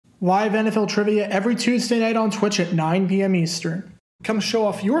Live NFL trivia every Tuesday night on Twitch at 9 p.m. Eastern. Come show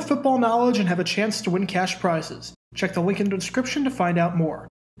off your football knowledge and have a chance to win cash prizes. Check the link in the description to find out more.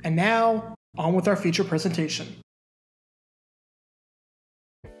 And now, on with our feature presentation.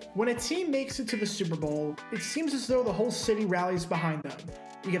 When a team makes it to the Super Bowl, it seems as though the whole city rallies behind them.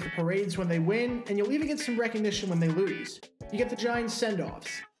 You get the parades when they win, and you'll even get some recognition when they lose. You get the giant send-offs.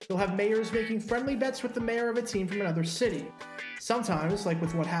 You'll have mayors making friendly bets with the mayor of a team from another city. Sometimes, like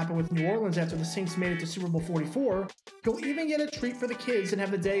with what happened with New Orleans after the Saints made it to Super Bowl XIV, you'll even get a treat for the kids and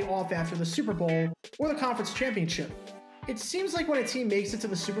have the day off after the Super Bowl or the conference championship. It seems like when a team makes it to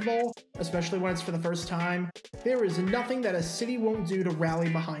the Super Bowl, especially when it's for the first time, there is nothing that a city won't do to rally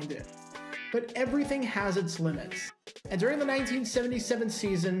behind it. But everything has its limits. And during the 1977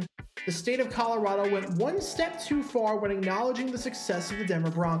 season, the state of Colorado went one step too far when acknowledging the success of the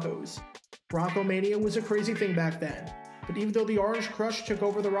Denver Broncos. Broncomania was a crazy thing back then. But even though the Orange Crush took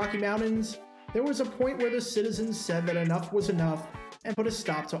over the Rocky Mountains, there was a point where the citizens said that enough was enough and put a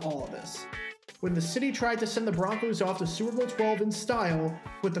stop to all of this. When the city tried to send the Broncos off to Super Bowl XII in style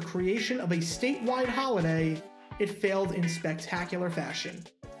with the creation of a statewide holiday, it failed in spectacular fashion.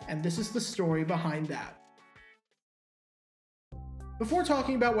 And this is the story behind that. Before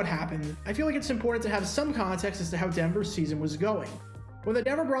talking about what happened, I feel like it's important to have some context as to how Denver's season was going. When the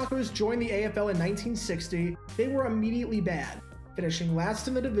Denver Broncos joined the AFL in 1960, they were immediately bad, finishing last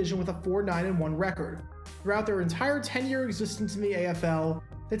in the division with a 4-9-1 record. Throughout their entire 10-year existence in the AFL,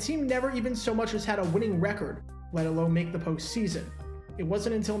 the team never even so much as had a winning record, let alone make the postseason. It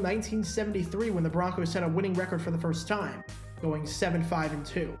wasn't until 1973 when the Broncos had a winning record for the first time, going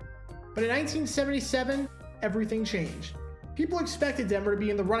 7-5-2. But in 1977, everything changed. People expected Denver to be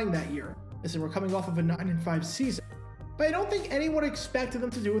in the running that year, as they were coming off of a 9-5 season. But I don't think anyone expected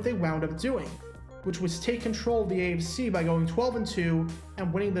them to do what they wound up doing, which was take control of the AFC by going 12-2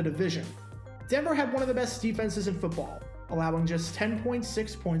 and winning the division. Denver had one of the best defenses in football, allowing just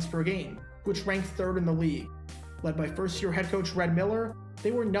 10.6 points per game, which ranked third in the league. Led by first-year head coach Red Miller,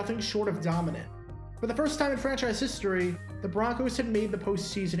 they were nothing short of dominant. For the first time in franchise history, the Broncos had made the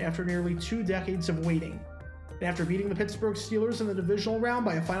postseason after nearly 2 decades of waiting. And after beating the Pittsburgh Steelers in the divisional round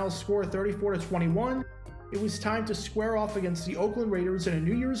by a final score of 34-21, it was time to square off against the Oakland Raiders in a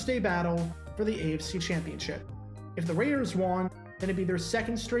New Year's Day battle for the AFC Championship. If the Raiders won, then it'd be their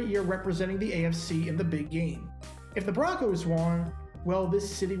second straight year representing the AFC in the big game. If the Broncos won, well, this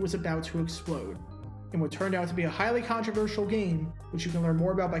city was about to explode. In what turned out to be a highly controversial game, which you can learn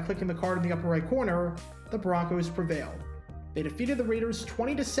more about by clicking the card in the upper right corner, the Broncos prevailed. They defeated the Raiders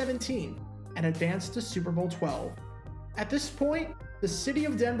 20-17 and advanced to Super Bowl XII. At this point, the city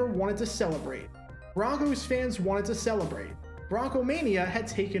of Denver wanted to celebrate. Broncos fans wanted to celebrate. Broncomania had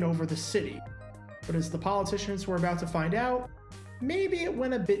taken over the city. But as the politicians were about to find out, maybe it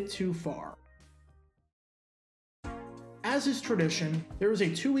went a bit too far. As is tradition, there is a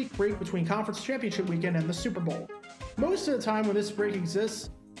 2-week break between Conference Championship Weekend and the Super Bowl. Most of the time when this break exists,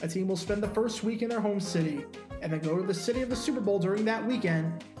 a team will spend the first week in their home city, and then go to the city of the Super Bowl during that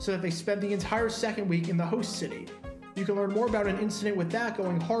weekend so that they spend the entire second week in the host city. You can learn more about an incident with that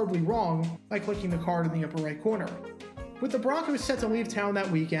going horribly wrong by clicking the card in the upper right corner. With the Broncos set to leave town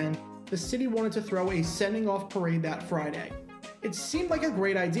that weekend, the city wanted to throw a sending-off parade that Friday. It seemed like a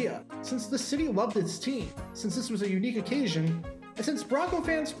great idea, since the city loved its team, since this was a unique occasion, and since Bronco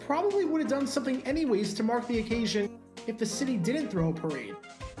fans probably would have done something anyways to mark the occasion if the city didn't throw a parade.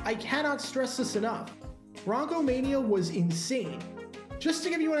 I cannot stress this enough. Broncomania was insane. Just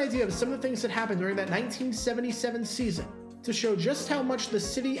to give you an idea of some of the things that happened during that 1977 season, to show just how much the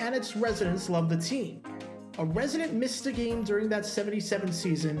city and its residents loved the team. A resident missed a game during that 77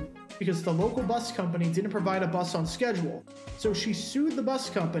 season because the local bus company didn't provide a bus on schedule, so she sued the bus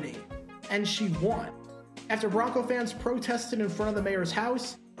company, and she won. After Bronco fans protested in front of the mayor's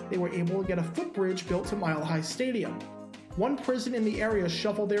house, they were able to get a footbridge built to Mile High Stadium. One prison in the area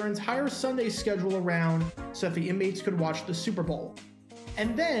shuffled their entire Sunday schedule around so that the inmates could watch the Super Bowl.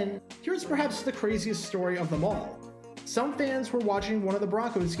 And then, here's perhaps the craziest story of them all. Some fans were watching one of the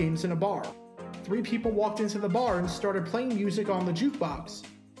Broncos games in a bar. 3 people walked into the bar and started playing music on the jukebox.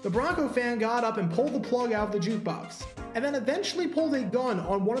 The Bronco fan got up and pulled the plug out of the jukebox, and then eventually pulled a gun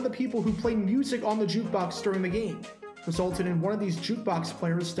on one of the people who played music on the jukebox during the game, resulting in one of these jukebox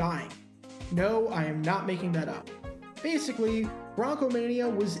players dying. No, I am not making that up. Basically,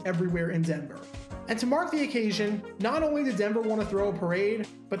 Broncomania was everywhere in Denver. And to mark the occasion, not only did Denver want to throw a parade,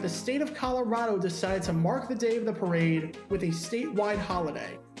 but the state of Colorado decided to mark the day of the parade with a statewide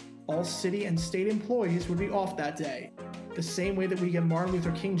holiday. All city and state employees would be off that day. The same way that we get Martin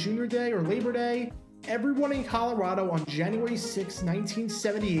Luther King Jr. Day or Labor Day, everyone in Colorado on January 6,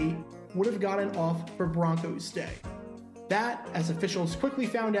 1978 would have gotten off for Broncos Day. That, as officials quickly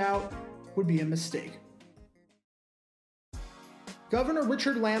found out, would be a mistake. Governor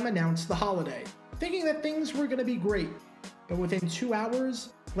Richard Lamb announced the holiday, thinking that things were going to be great. But within 2 hours,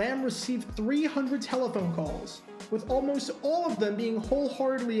 Lamb received 300 telephone calls, with almost all of them being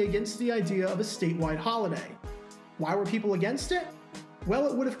wholeheartedly against the idea of a statewide holiday. Why were people against it? Well,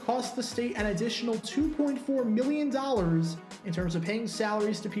 it would have cost the state an additional $2.4 million in terms of paying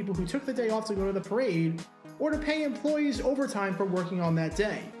salaries to people who took the day off to go to the parade, or to pay employees overtime for working on that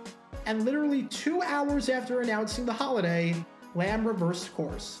day. And literally 2 hours after announcing the holiday, Lamb reversed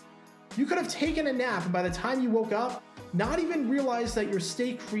course. You could have taken a nap and by the time you woke up, not even realized that your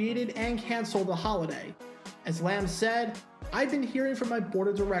state created and canceled the holiday. As Lamb said, "I've been hearing from my board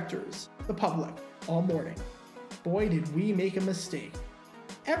of directors, the public, all morning. Boy, did we make a mistake."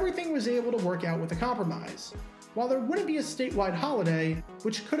 Everything was able to work out with a compromise. While there wouldn't be a statewide holiday,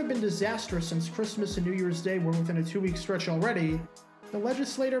 which could have been disastrous since Christmas and New Year's Day were within a 2-week stretch already, the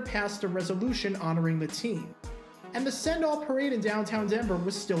legislature passed a resolution honoring the team. And the send-off parade in downtown Denver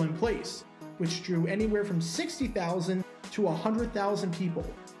was still in place, which drew anywhere from 60,000 to 100,000 people.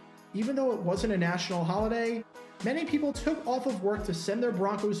 Even though it wasn't a national holiday, many people took off of work to send their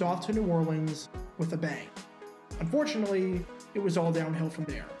Broncos off to New Orleans with a bang. Unfortunately, it was all downhill from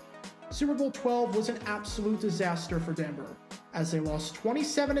there. Super Bowl XII was an absolute disaster for Denver, as they lost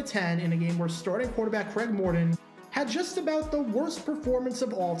 27-10 in a game where starting quarterback Craig Morton had just about the worst performance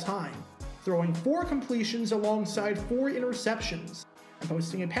of all time, throwing 4 completions alongside 4 interceptions, and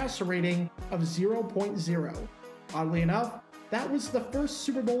posting a passer rating of 0.0. Oddly enough, that was the first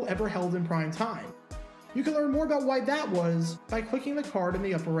Super Bowl ever held in prime time. You can learn more about why that was by clicking the card in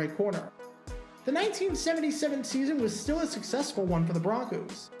the upper right corner. The 1977 season was still a successful one for the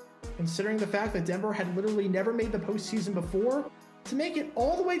Broncos. Considering the fact that Denver had literally never made the postseason before, to make it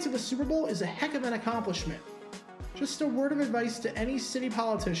all the way to the Super Bowl is a heck of an accomplishment. Just a word of advice to any city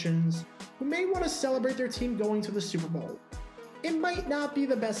politicians who may want to celebrate their team going to the Super Bowl. It might not be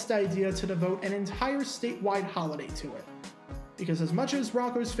the best idea to devote an entire statewide holiday to it, because as much as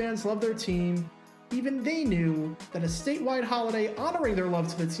Broncos fans love their team, even they knew that a statewide holiday honoring their love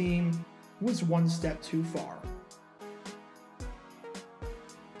to the team was one step too far.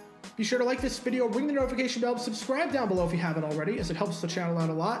 Be sure to like this video, ring the notification bell, subscribe down below if you haven't already, as it helps the channel out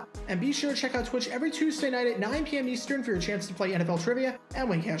a lot, and be sure to check out Twitch every Tuesday night at 9 p.m. Eastern for your chance to play NFL trivia and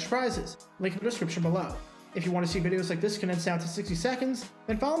win cash prizes. Link in the description below. If you want to see videos like this condensed down to 60 seconds,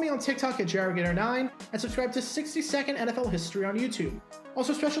 then follow me on TikTok at JaredGator9 and subscribe to 60 Second NFL History on YouTube.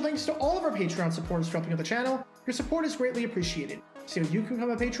 Also, special thanks to all of our Patreon supporters for helping out the channel. Your support is greatly appreciated. See how you can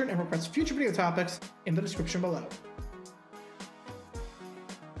become a patron and request future video topics in the description below.